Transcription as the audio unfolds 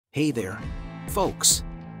Hey there, folks!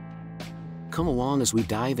 Come along as we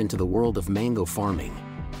dive into the world of mango farming.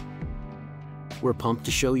 We're pumped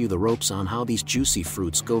to show you the ropes on how these juicy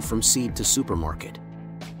fruits go from seed to supermarket.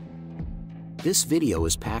 This video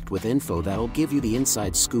is packed with info that'll give you the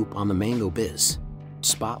inside scoop on the mango biz,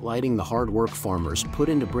 spotlighting the hard work farmers put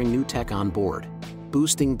in to bring new tech on board,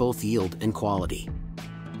 boosting both yield and quality.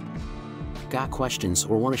 Got questions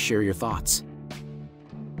or want to share your thoughts?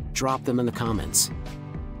 Drop them in the comments.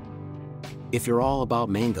 If you're all about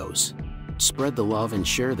mangoes, spread the love and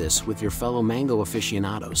share this with your fellow mango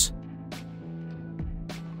aficionados.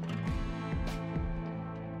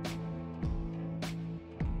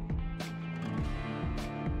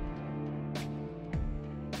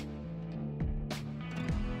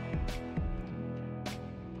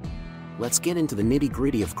 Let's get into the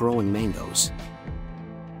nitty-gritty of growing mangoes.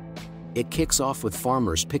 It kicks off with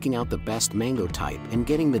farmers picking out the best mango type and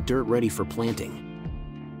getting the dirt ready for planting.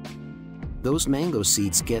 Those mango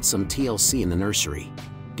seeds get some TLC in the nursery,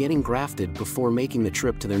 getting grafted before making the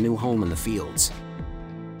trip to their new home in the fields.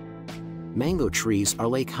 Mango trees are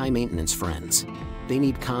like high-maintenance friends. They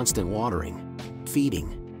need constant watering,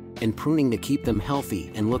 feeding, and pruning to keep them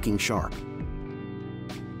healthy and looking sharp.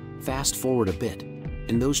 Fast forward a bit,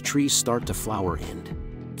 and those trees start to flower and,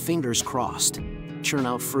 fingers crossed, churn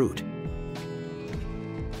out fruit.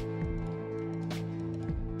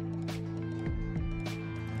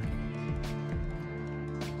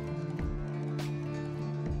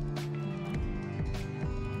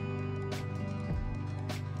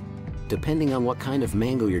 Depending on what kind of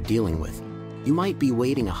mango you're dealing with, you might be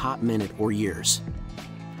waiting a hot minute or years.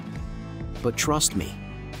 But trust me,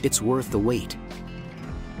 it's worth the wait.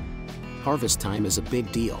 Harvest time is a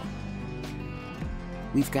big deal.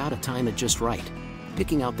 We've got to time it just right,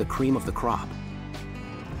 picking out the cream of the crop.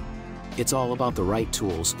 It's all about the right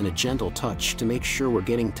tools and a gentle touch to make sure we're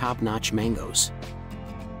getting top-notch mangoes.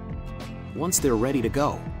 Once they're ready to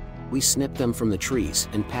go, we snip them from the trees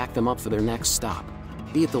and pack them up for their next stop,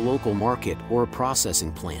 be it the local market or a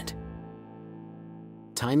processing plant.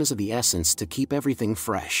 Time is of the essence to keep everything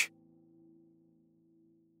fresh.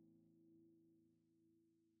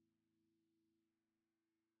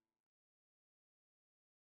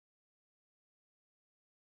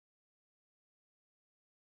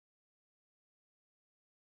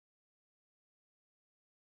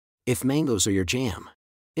 If mangoes are your jam,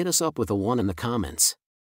 hit us up with a 1 in the comments.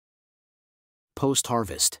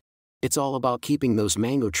 Post-harvest, it's all about keeping those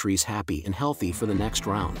mango trees happy and healthy for the next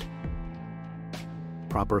round.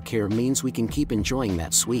 Proper care means we can keep enjoying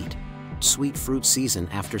that sweet fruit season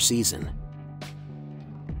after season.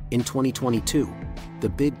 In 2022, the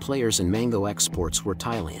big players in mango exports were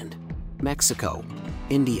Thailand, Mexico,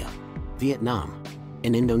 India, Vietnam,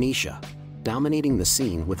 and Indonesia, dominating the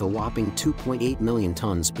scene with a whopping 2.8 million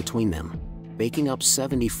tons between them, making up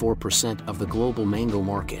 74% of the global mango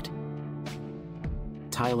market.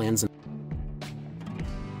 Thailand's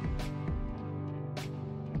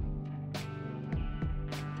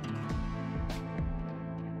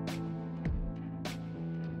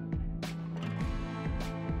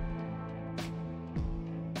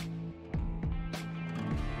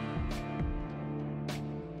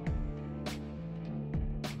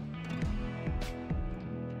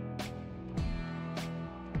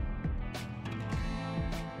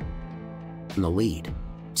in the lead,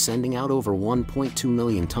 sending out over 1.2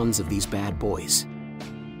 million tons of these bad boys.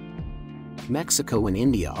 Mexico and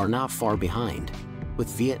India are not far behind, with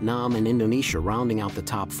Vietnam and Indonesia rounding out the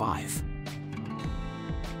top 5.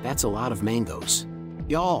 That's a lot of mangoes,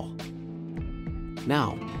 y'all.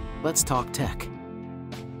 Now, let's talk tech.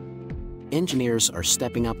 Engineers are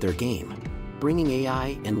stepping up their game, bringing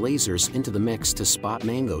AI and lasers into the mix to spot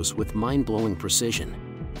mangoes with mind-blowing precision.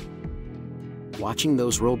 Watching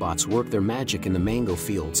those robots work their magic in the mango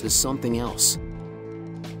fields is something else.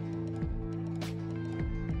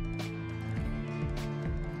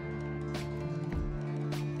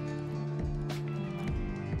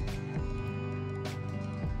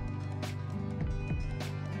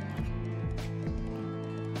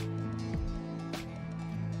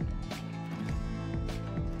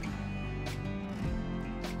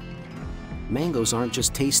 Mangoes aren't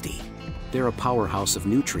just tasty, they're a powerhouse of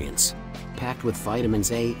nutrients, packed with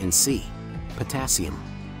vitamins A and C, potassium,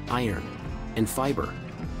 iron, and fiber,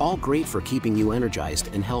 all great for keeping you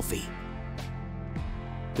energized and healthy.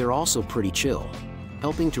 They're also pretty chill,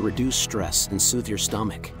 helping to reduce stress and soothe your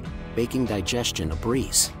stomach, making digestion a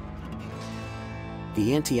breeze.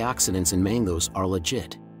 The antioxidants in mangoes are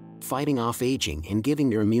legit, fighting off aging and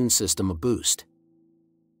giving your immune system a boost.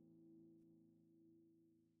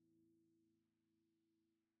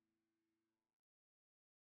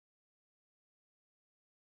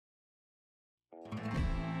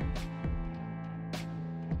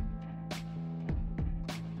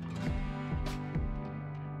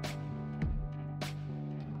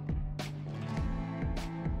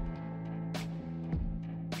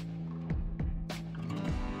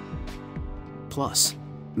 Plus,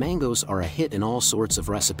 mangoes are a hit in all sorts of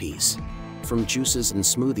recipes, from juices and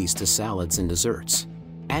smoothies to salads and desserts,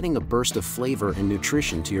 adding a burst of flavor and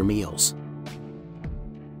nutrition to your meals.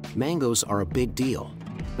 Mangoes are a big deal,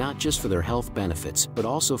 not just for their health benefits but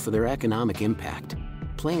also for their economic impact,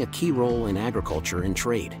 playing a key role in agriculture and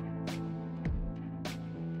trade.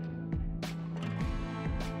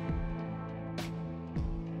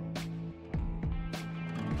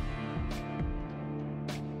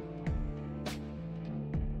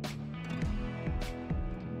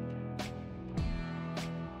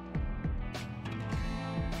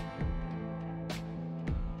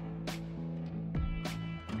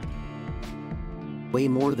 Way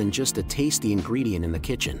more than just a tasty ingredient in the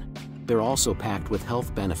kitchen, they're also packed with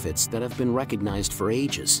health benefits that have been recognized for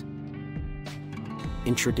ages.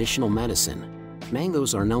 In traditional medicine,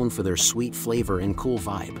 mangoes are known for their sweet flavor and cool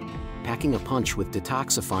vibe, packing a punch with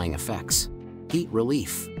detoxifying effects, heat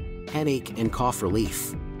relief, headache and cough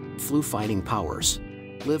relief, flu-fighting powers,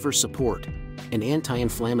 liver support, and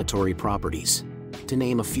anti-inflammatory properties, to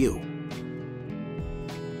name a few.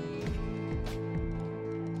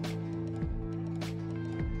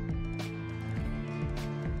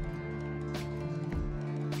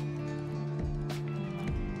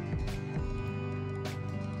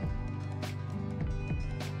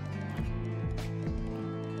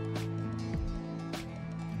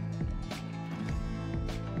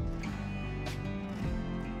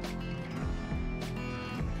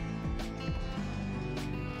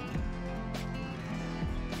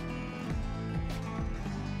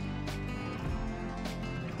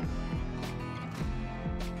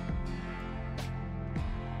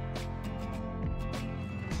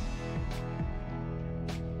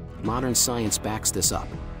 Modern science backs this up,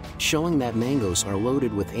 showing that mangoes are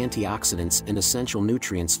loaded with antioxidants and essential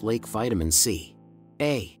nutrients like vitamin C,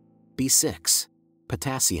 A, B6,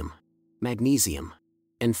 potassium, magnesium,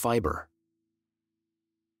 and fiber.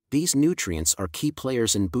 These nutrients are key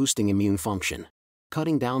players in boosting immune function,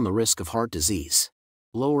 cutting down the risk of heart disease,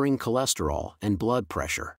 lowering cholesterol and blood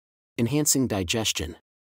pressure, enhancing digestion,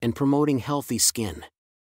 and promoting healthy skin.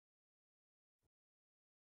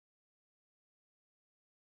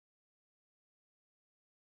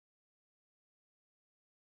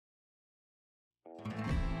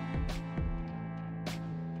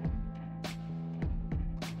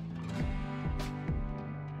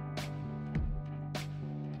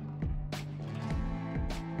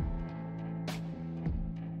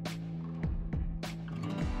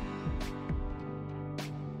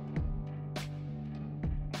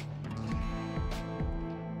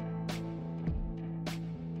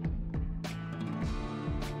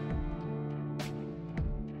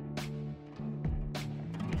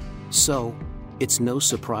 So, it's no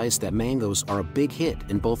surprise that mangoes are a big hit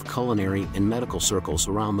in both culinary and medical circles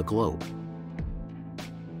around the globe.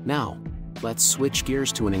 Now, let's switch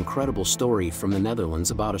gears to an incredible story from the Netherlands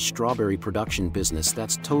about a strawberry production business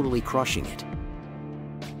that's totally crushing it.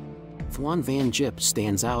 Juan van Jip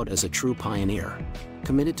stands out as a true pioneer,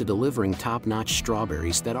 committed to delivering top-notch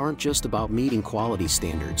strawberries that aren't just about meeting quality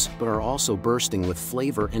standards but are also bursting with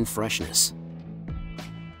flavor and freshness.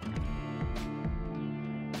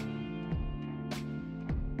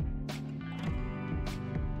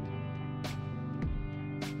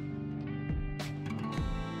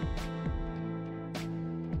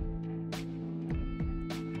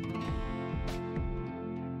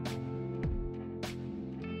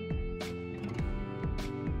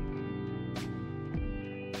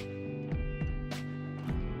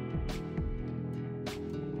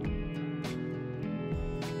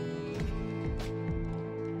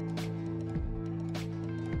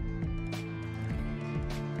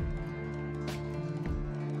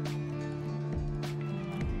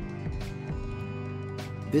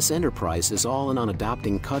 This enterprise is all in on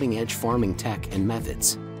adopting cutting-edge farming tech and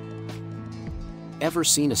methods. Ever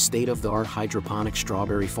seen a state-of-the-art hydroponic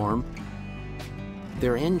strawberry farm?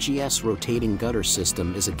 Their NGS rotating gutter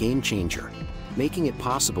system is a game-changer, making it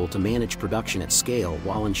possible to manage production at scale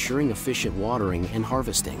while ensuring efficient watering and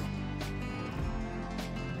harvesting.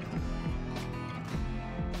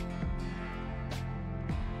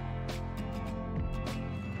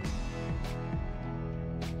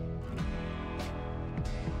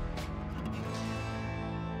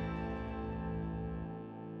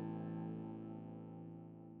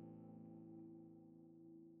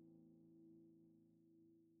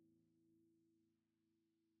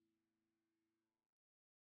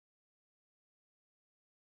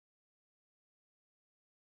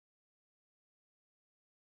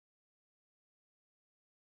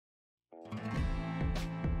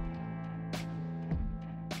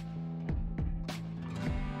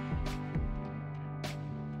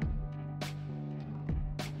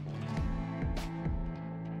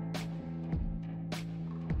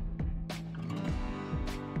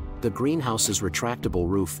 The greenhouse's retractable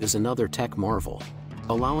roof is another tech marvel,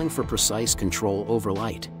 allowing for precise control over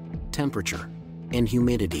light, temperature, and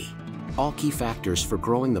humidity, all key factors for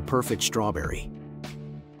growing the perfect strawberry.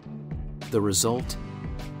 The result?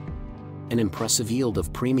 An impressive yield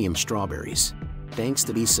of premium strawberries, thanks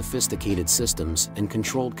to these sophisticated systems and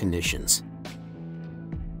controlled conditions.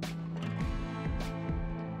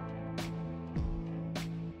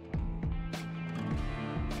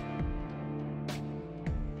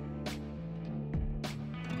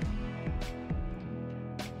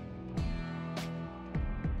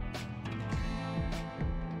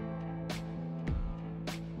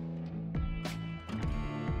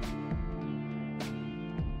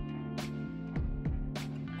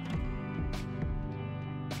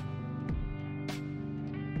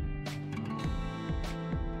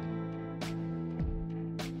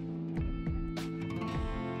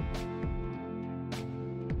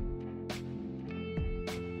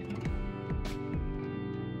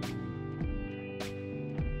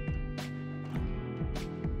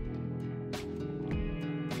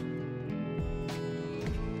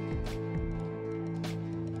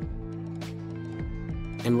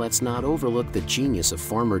 And let's not overlook the genius of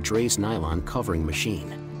Farmer Dre's nylon covering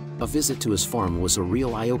machine. A visit to his farm was a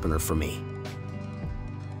real eye-opener for me.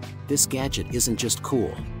 This gadget isn't just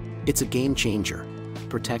cool, it's a game changer,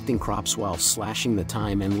 protecting crops while slashing the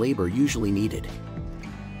time and labor usually needed.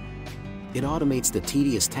 It automates the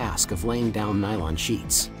tedious task of laying down nylon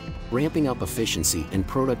sheets, ramping up efficiency and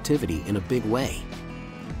productivity in a big way.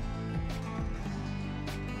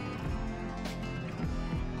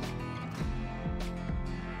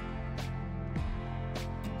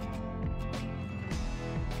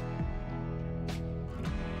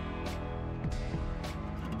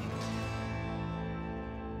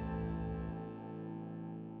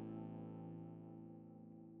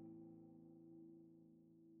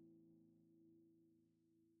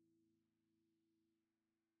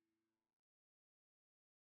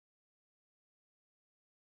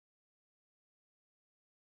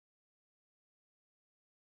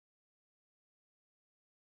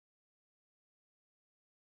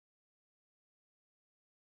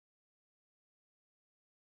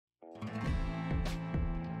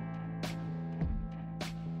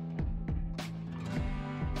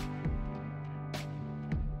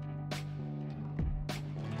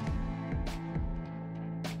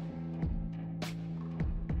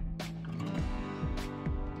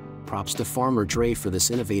 Props to Farmer Dre for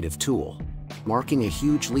this innovative tool, marking a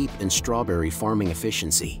huge leap in strawberry farming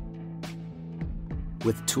efficiency.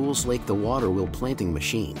 With tools like the water wheel planting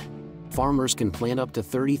machine, farmers can plant up to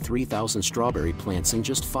 33,000 strawberry plants in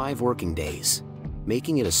just 5 working days,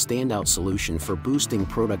 making it a standout solution for boosting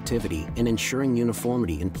productivity and ensuring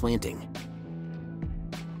uniformity in planting.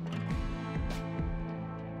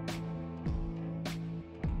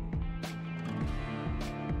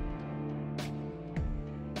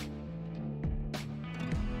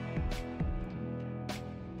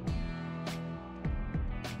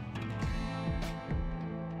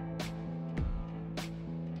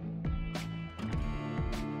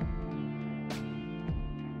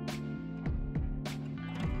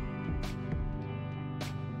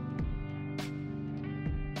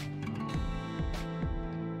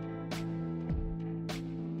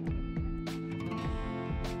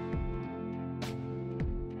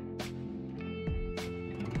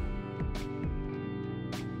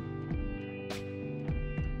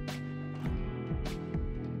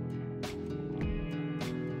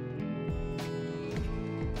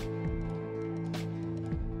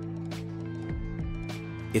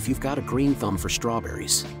 If you've got a green thumb for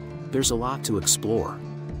strawberries, there's a lot to explore,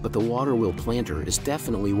 but the water wheel planter is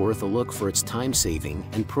definitely worth a look for its time-saving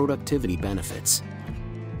and productivity benefits.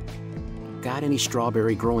 Got any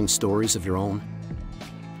strawberry growing stories of your own?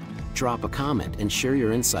 Drop a comment and share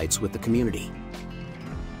your insights with the community.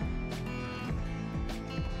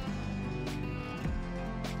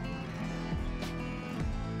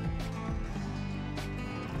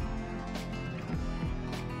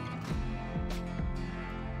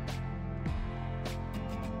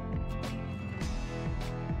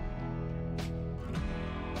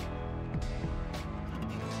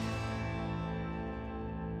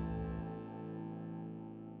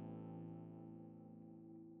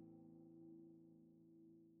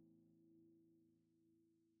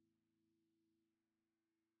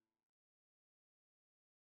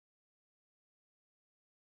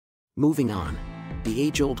 Moving on, the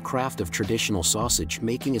age-old craft of traditional sausage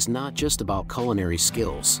making is not just about culinary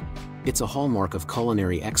skills. It's a hallmark of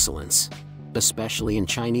culinary excellence, especially in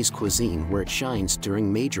Chinese cuisine where it shines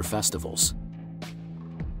during major festivals.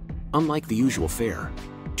 Unlike the usual fare,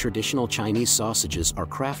 traditional Chinese sausages are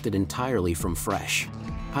crafted entirely from fresh,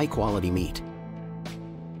 high-quality meat.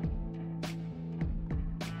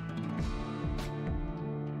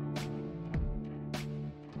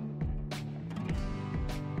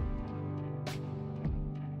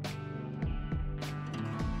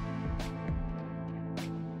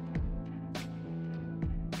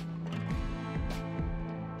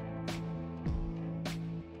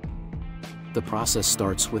 The process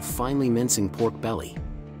starts with finely mincing pork belly,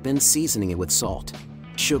 then seasoning it with salt,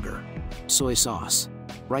 sugar, soy sauce,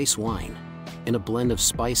 rice wine, and a blend of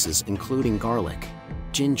spices including garlic,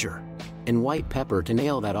 ginger, and white pepper to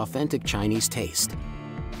nail that authentic Chinese taste.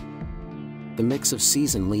 The mix of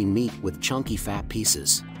seasoned lean meat with chunky fat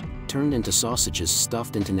pieces, turned into sausages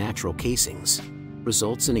stuffed into natural casings,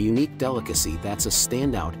 results in a unique delicacy that's a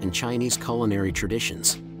standout in Chinese culinary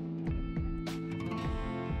traditions.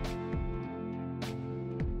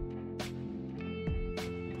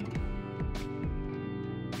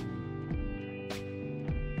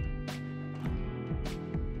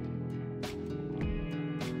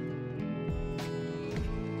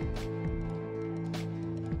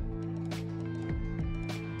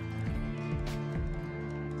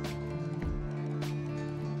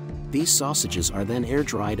 These sausages are then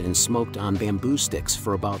air-dried and smoked on bamboo sticks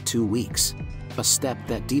for about 2 weeks, a step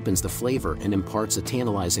that deepens the flavor and imparts a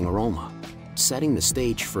tantalizing aroma, setting the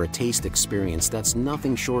stage for a taste experience that's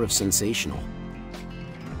nothing short of sensational.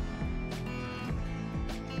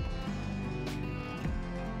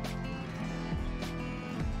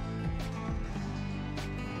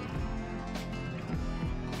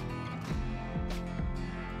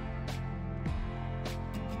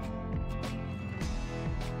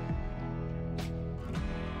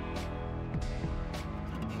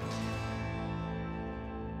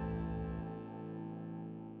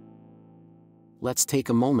 Let's take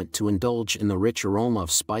a moment to indulge in the rich aroma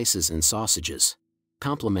of spices and sausages,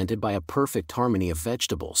 complemented by a perfect harmony of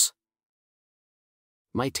vegetables.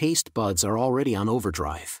 My taste buds are already on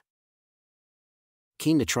overdrive.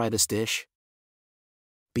 Keen to try this dish?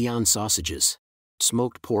 Beyond sausages,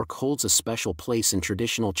 smoked pork holds a special place in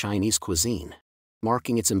traditional Chinese cuisine,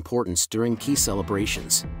 marking its importance during key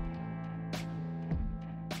celebrations.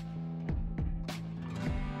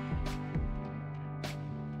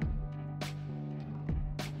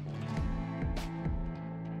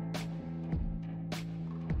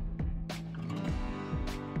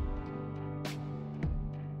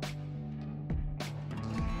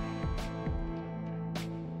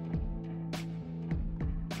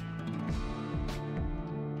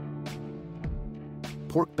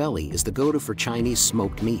 Pork belly is the go-to for Chinese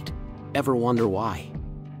smoked meat. Ever wonder why?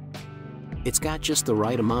 It's got just the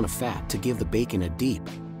right amount of fat to give the bacon a deep,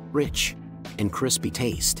 rich, and crispy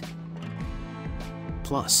taste.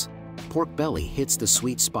 Plus, pork belly hits the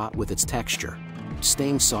sweet spot with its texture,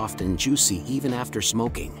 staying soft and juicy even after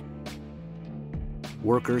smoking.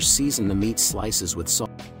 Workers season the meat slices with salt.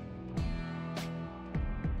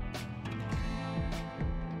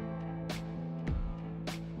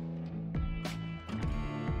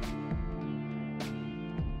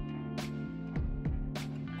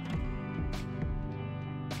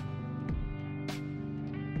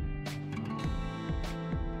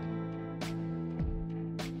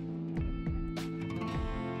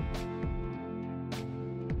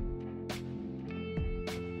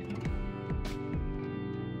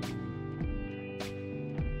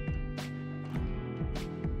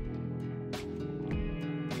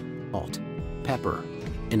 Salt, pepper,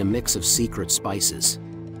 and a mix of secret spices.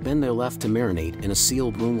 Then they're left to marinate in a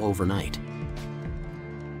sealed room overnight.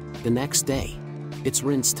 The next day, it's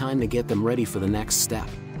rinse time to get them ready for the next step.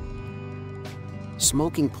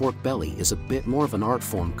 Smoking pork belly is a bit more of an art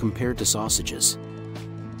form compared to sausages.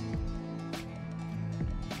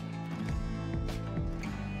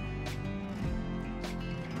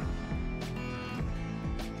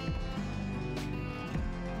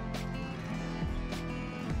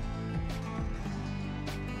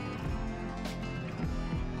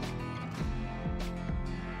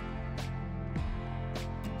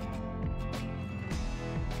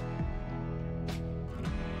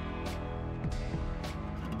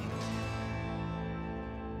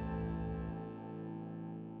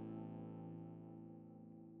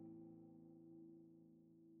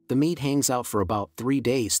 The meat hangs out for about 3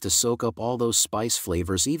 days to soak up all those spice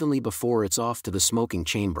flavors evenly before it's off to the smoking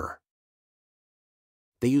chamber.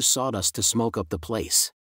 They use sawdust to smoke up the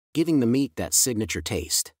place, giving the meat that signature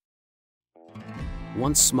taste.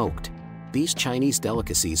 Once smoked, these Chinese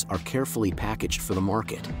delicacies are carefully packaged for the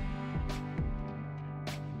market.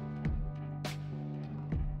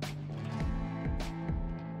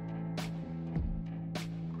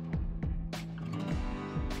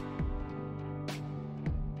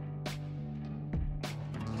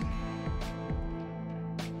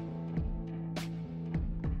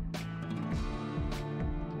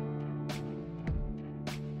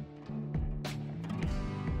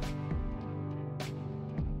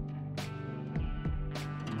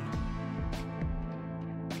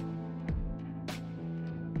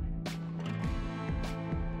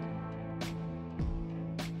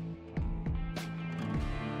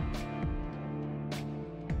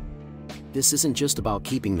 This isn't just about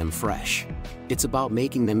keeping them fresh. It's about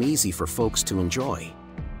making them easy for folks to enjoy.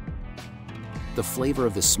 The flavor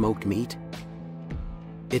of the smoked meat?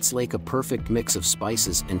 It's like a perfect mix of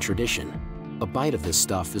spices and tradition. A bite of this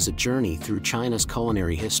stuff is a journey through China's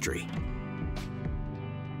culinary history.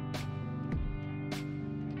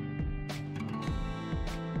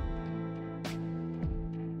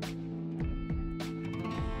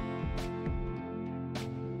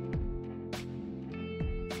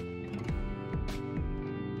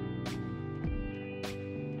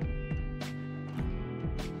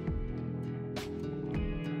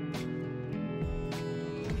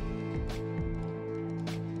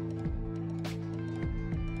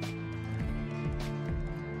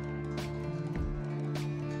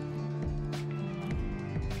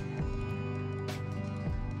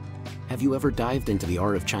 Have you ever dived into the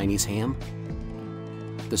art of Chinese ham?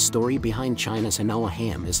 The story behind China's Hanoa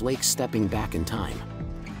ham is like stepping back in time.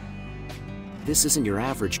 This isn't your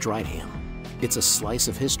average dried ham. It's a slice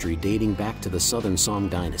of history dating back to the Southern Song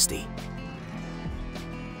dynasty.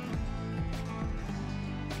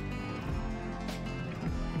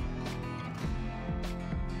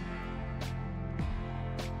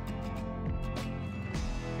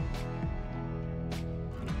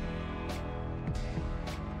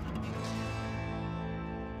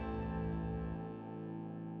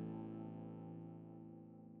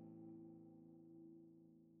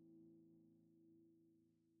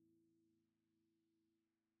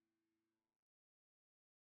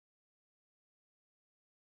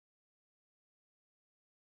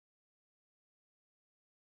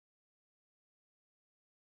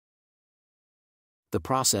 The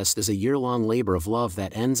process is a year-long labor of love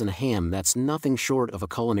that ends in a ham that's nothing short of a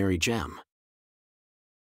culinary gem.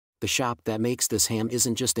 The shop that makes this ham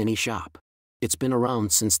isn't just any shop. It's been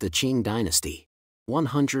around since the Qing dynasty,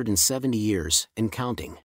 170 years and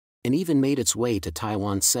counting, and even made its way to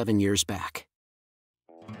Taiwan 7 years back.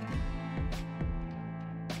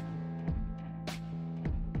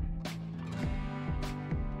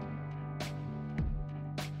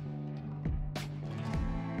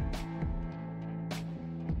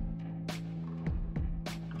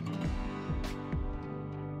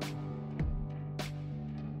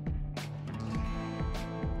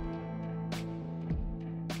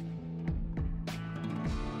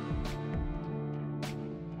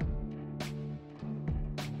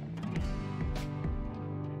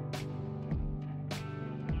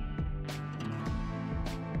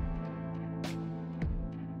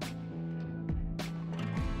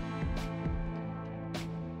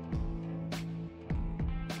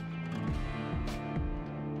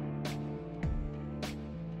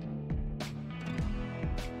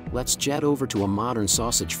 Let's jet over to a modern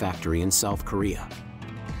sausage factory in South Korea.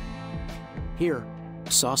 Here,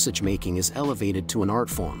 sausage making is elevated to an art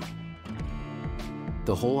form.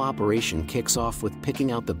 The whole operation kicks off with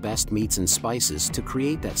picking out the best meats and spices to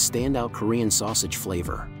create that standout Korean sausage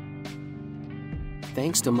flavor.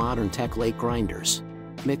 Thanks to modern tech like grinders,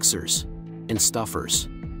 mixers, and stuffers,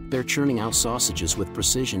 they're churning out sausages with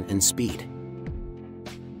precision and speed.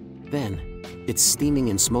 Then, it's steaming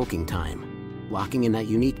and smoking time, locking in that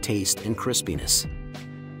unique taste and crispiness.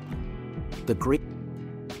 The great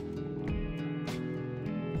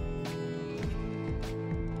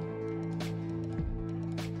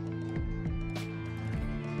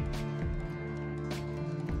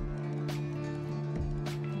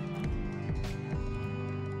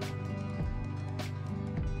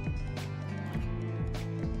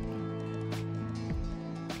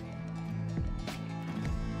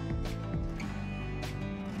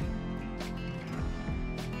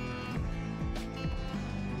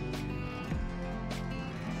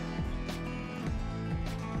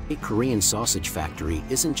Korean sausage factory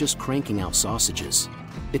isn't just cranking out sausages.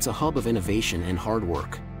 It's a hub of innovation and hard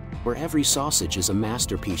work, where every sausage is a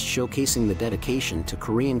masterpiece showcasing the dedication to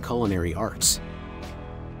Korean culinary arts.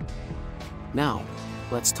 Now,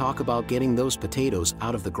 let's talk about getting those potatoes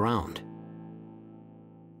out of the ground.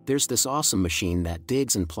 There's this awesome machine that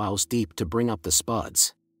digs and plows deep to bring up the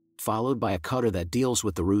spuds, followed by a cutter that deals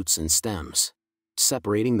with the roots and stems,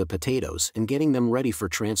 separating the potatoes and getting them ready for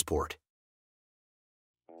transport.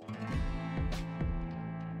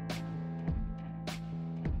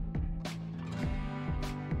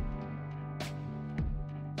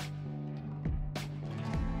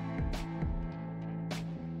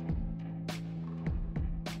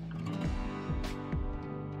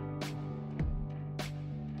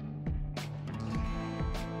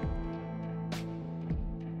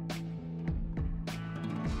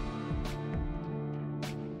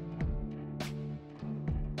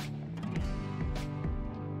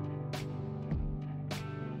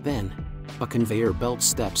 Then, A conveyor belt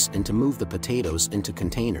steps in to move the potatoes into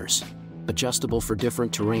containers, adjustable for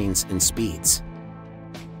different terrains and speeds.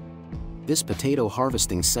 This potato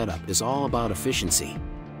harvesting setup is all about efficiency,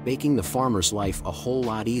 making the farmer's life a whole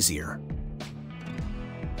lot easier.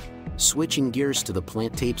 Switching gears to the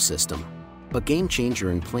plant tape system, a game changer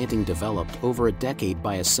in planting developed over a decade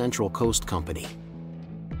by a Central Coast company.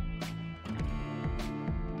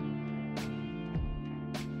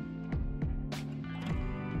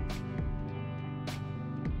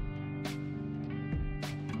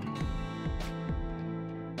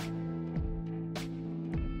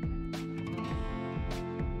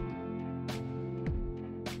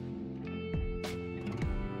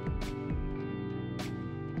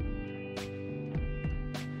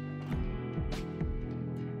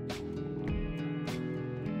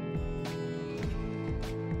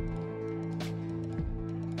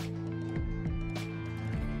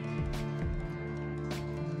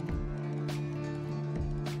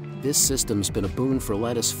 This system's been a boon for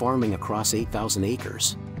lettuce farming across 8,000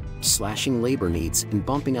 acres, slashing labor needs and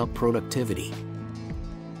bumping up productivity.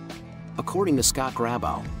 According to Scott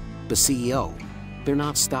Grabow, the CEO, they're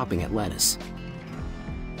not stopping at lettuce.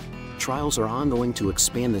 Trials are ongoing to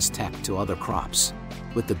expand this tech to other crops,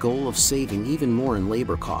 with the goal of saving even more in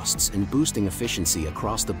labor costs and boosting efficiency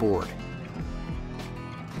across the board.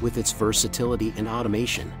 With its versatility and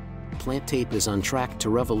automation, plant tape is on track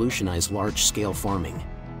to revolutionize large-scale farming.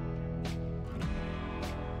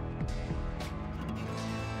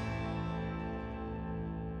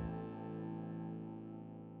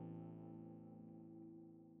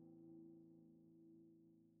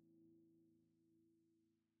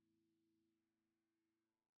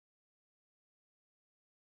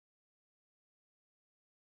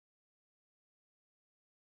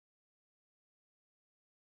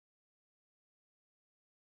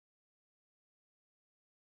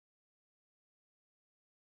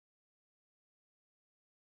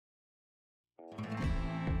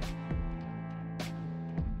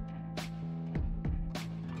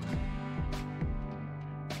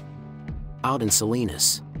 Out in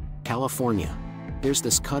Salinas, California, there's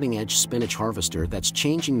this cutting-edge spinach harvester that's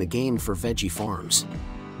changing the game for veggie farms.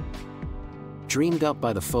 Dreamed up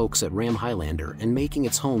by the folks at Ram Highlander and making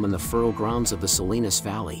its home in the fertile grounds of the Salinas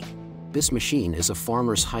Valley, this machine is a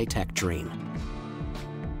farmer's high-tech dream.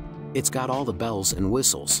 It's got all the bells and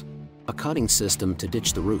whistles, a cutting system to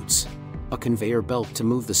ditch the roots, a conveyor belt to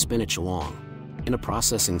move the spinach along, and a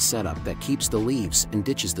processing setup that keeps the leaves and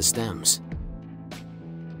ditches the stems.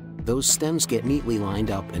 Those stems get neatly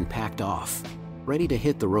lined up and packed off, ready to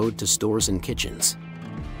hit the road to stores and kitchens.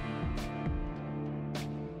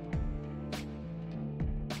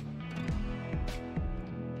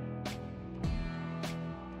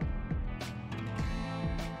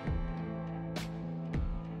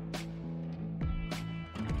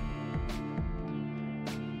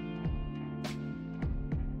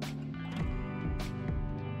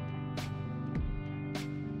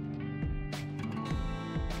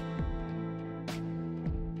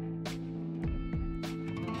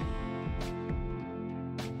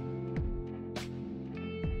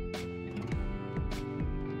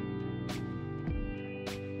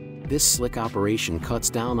 This slick operation cuts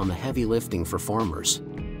down on the heavy lifting for farmers,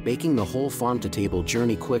 making the whole farm-to-table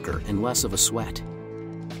journey quicker and less of a sweat.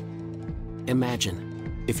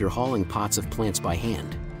 Imagine, if you're hauling pots of plants by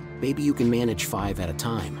hand, maybe you can manage 5 at a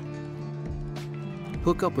time.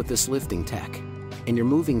 Hook up with this lifting tech, and you're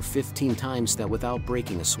moving 15 times that without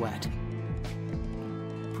breaking a sweat.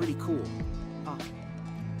 Pretty cool, huh?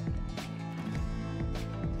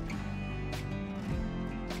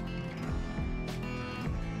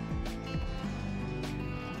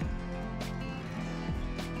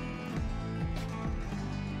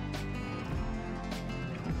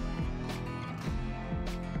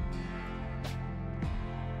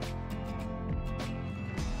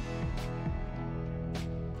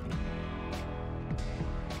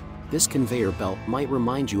 This conveyor belt might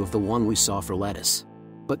remind you of the one we saw for lettuce.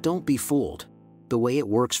 But don't be fooled. The way it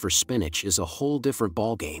works for spinach is a whole different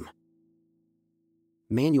ballgame.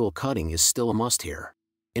 Manual cutting is still a must here,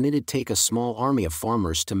 and it'd take a small army of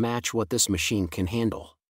farmers to match what this machine can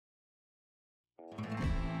handle.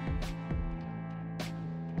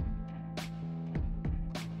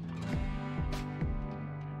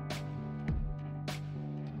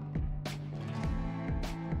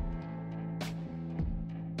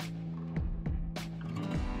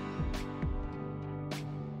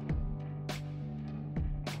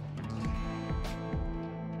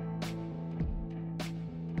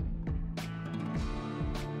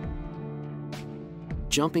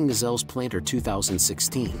 Jumping to Zell's Planter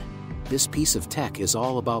 2016, This piece of tech is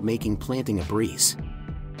all about making planting a breeze.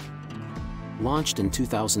 Launched in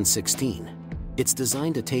 2016, it's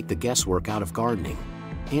designed to take the guesswork out of gardening,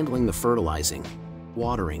 handling the fertilizing,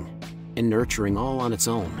 watering, and nurturing all on its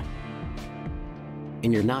own.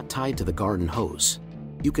 And you're not tied to the garden hose.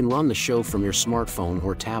 You can run the show from your smartphone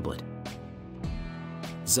or tablet.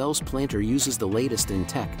 Zell's planter uses the latest in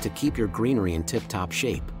tech to keep your greenery in tip-top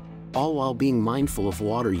shape, all while being mindful of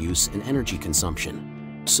water use and energy consumption.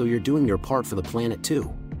 So you're doing your part for the planet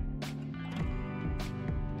too.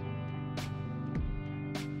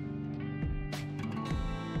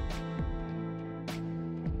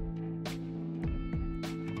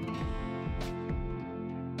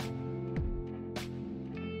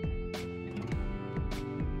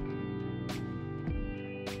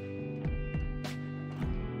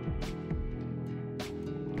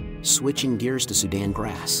 Switching gears to Sudan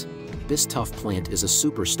grass. This tough plant is a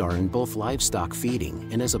superstar in both livestock feeding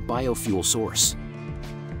and as a biofuel source.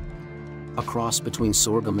 A cross between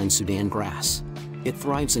sorghum and Sudan grass, it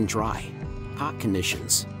thrives in dry, hot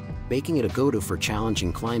conditions, making it a go-to for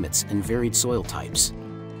challenging climates and varied soil types.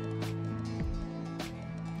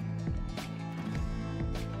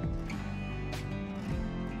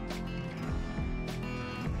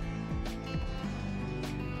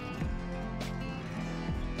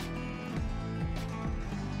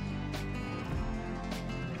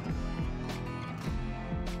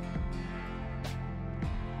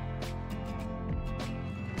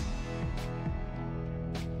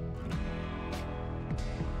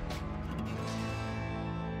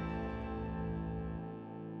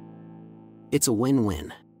 It's a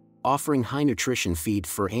win-win, offering high-nutrition feed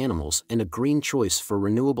for animals and a green choice for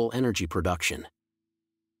renewable energy production.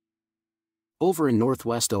 Over in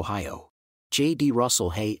Northwest Ohio, J.D. Russell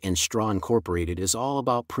Hay and Straw Incorporated is all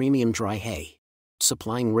about premium dry hay,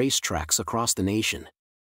 supplying racetracks across the nation.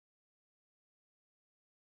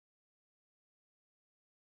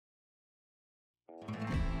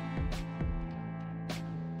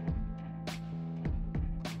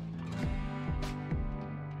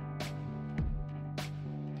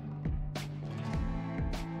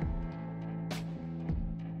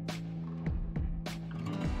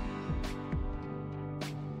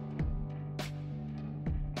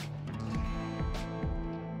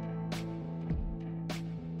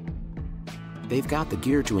 They've got the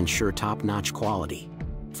gear to ensure top-notch quality,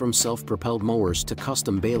 from self-propelled mowers to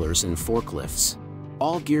custom balers and forklifts,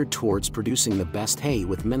 all geared towards producing the best hay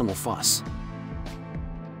with minimal fuss.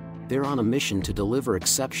 They're on a mission to deliver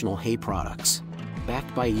exceptional hay products,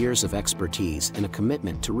 backed by years of expertise and a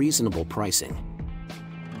commitment to reasonable pricing.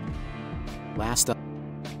 Last up,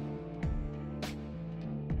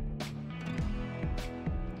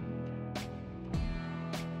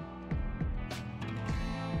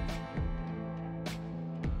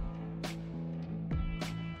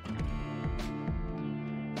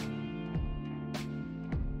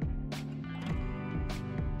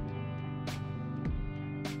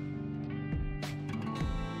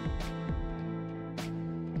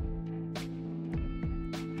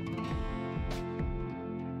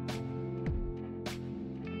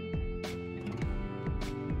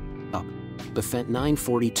 the Fendt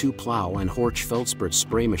 942 plow and Horch Feldsprit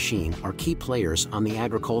spray machine are key players on the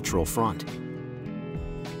agricultural front.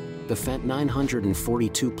 The Fendt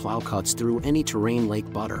 942 plow cuts through any terrain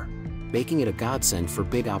like butter, making it a godsend for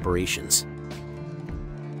big operations.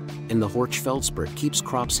 And the Horch Feldsprit keeps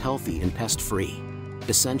crops healthy and pest-free,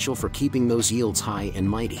 essential for keeping those yields high and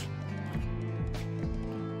mighty.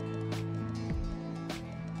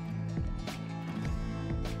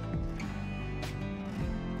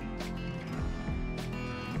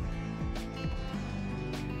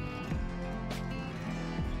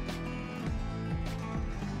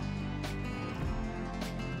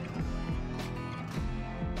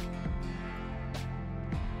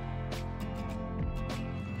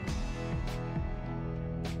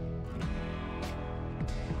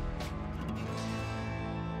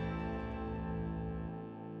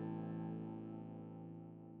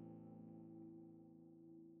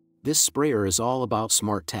 This sprayer is all about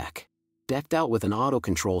smart tech, decked out with an auto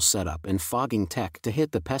control setup and fogging tech to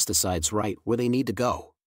hit the pesticides right where they need to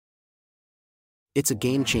go. It's a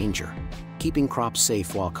game changer, keeping crops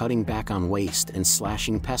safe while cutting back on waste and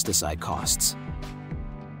slashing pesticide costs.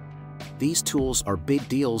 These tools are big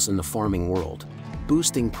deals in the farming world,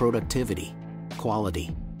 boosting productivity,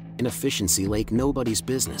 quality, and efficiency like nobody's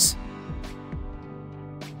business.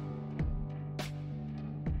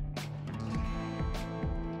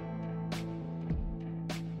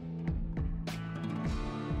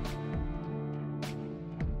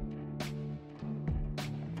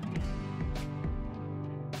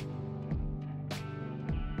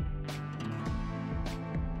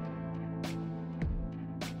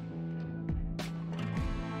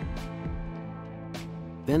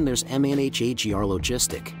 Then there's MNHAGR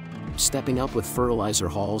Logistic, stepping up with fertilizer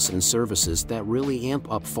hauls and services that really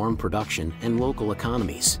amp up farm production and local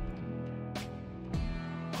economies.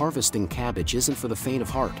 Harvesting cabbage isn't for the faint of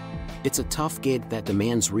heart. It's a tough gig that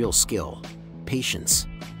demands real skill, patience,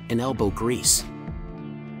 and elbow grease.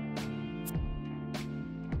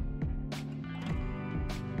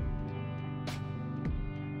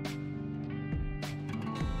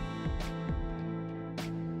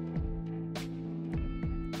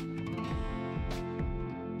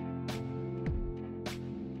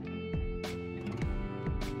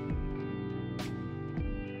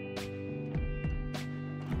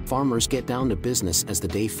 Farmers get down to business as the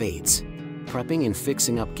day fades, prepping and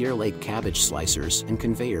fixing up gear-laid cabbage slicers and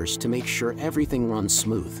conveyors to make sure everything runs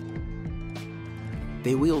smooth.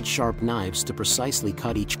 They wield sharp knives to precisely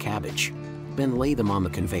cut each cabbage, then lay them on the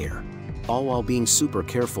conveyor, all while being super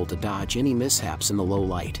careful to dodge any mishaps in the low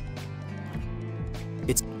light.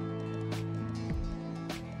 It's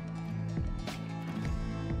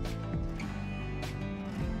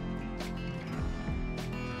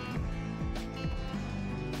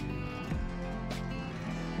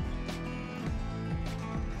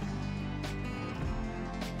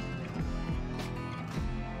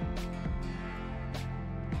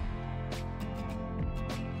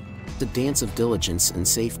a dance of diligence and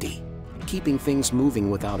safety, keeping things moving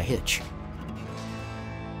without a hitch.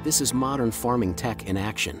 This is modern farming tech in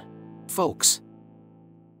action, folks.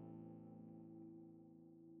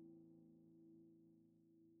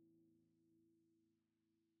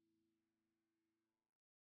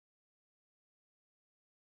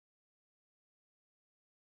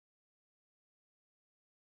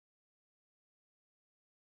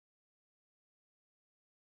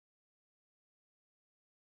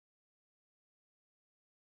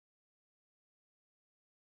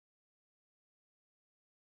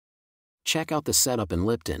 Check out the setup in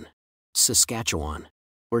Lipton, Saskatchewan,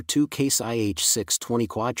 where two Case IH620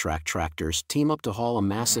 quad-track tractors team up to haul a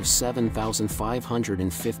massive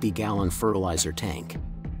 7,550-gallon fertilizer tank.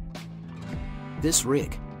 This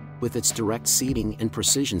rig, with its direct seeding and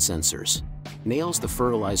precision sensors, nails the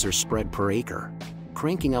fertilizer spread per acre,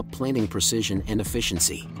 cranking up planting precision and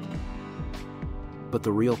efficiency. But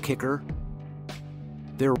the real kicker?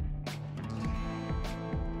 They're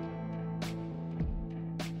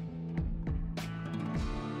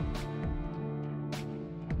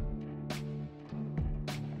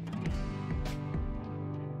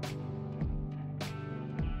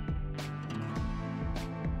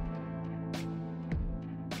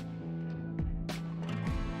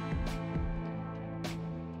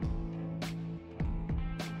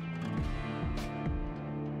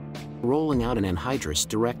rolling out an anhydrous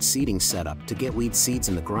direct seeding setup to get weed seeds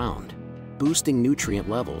in the ground, boosting nutrient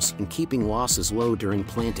levels and keeping losses low during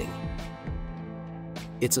planting.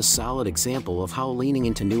 It's a solid example of how leaning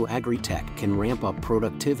into new agri-tech can ramp up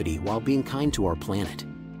productivity while being kind to our planet.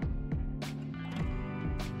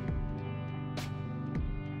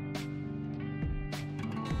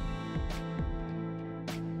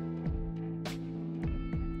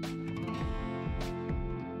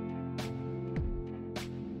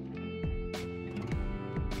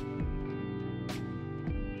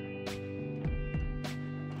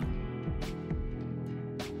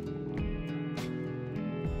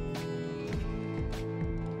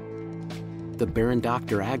 The Baron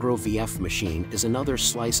Dr. Agro VF machine is another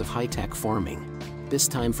slice of high-tech farming, this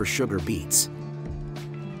time for sugar beets.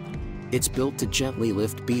 It's built to gently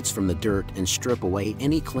lift beets from the dirt and strip away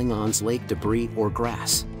any Klingon's lake debris or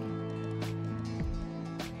grass.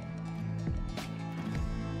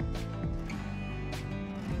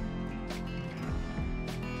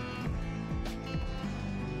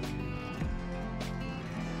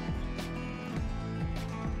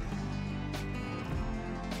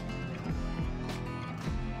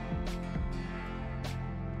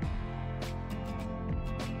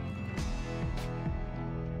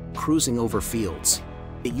 Cruising over fields,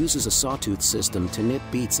 it uses a sawtooth system to nip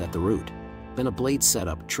beets at the root, then a blade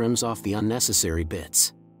setup trims off the unnecessary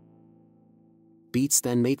bits. Beets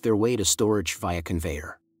then make their way to storage via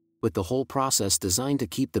conveyor, with the whole process designed to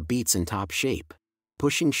keep the beets in top shape,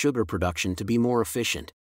 pushing sugar production to be more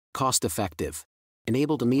efficient, cost-effective, and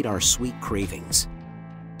able to meet our sweet cravings.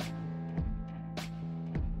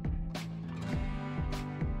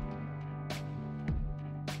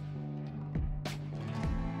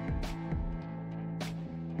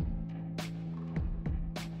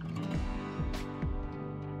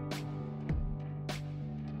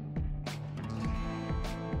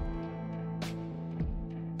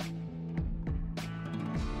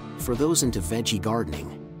 For those into veggie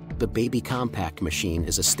gardening, the Baby Compact machine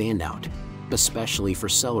is a standout. up especially for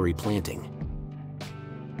celery planting.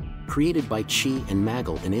 Created by Chi and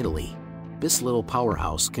Magel in Italy, this little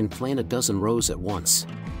powerhouse can plant a dozen rows at once,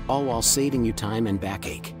 all while saving you time and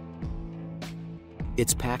backache.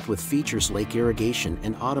 It's packed with features like irrigation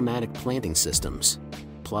and automatic planting systems,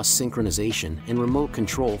 plus synchronization and remote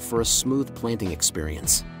control for a smooth planting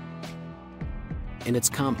experience. And its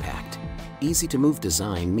compact, easy-to-move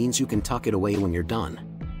design means you can tuck it away when you're done.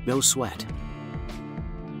 No sweat.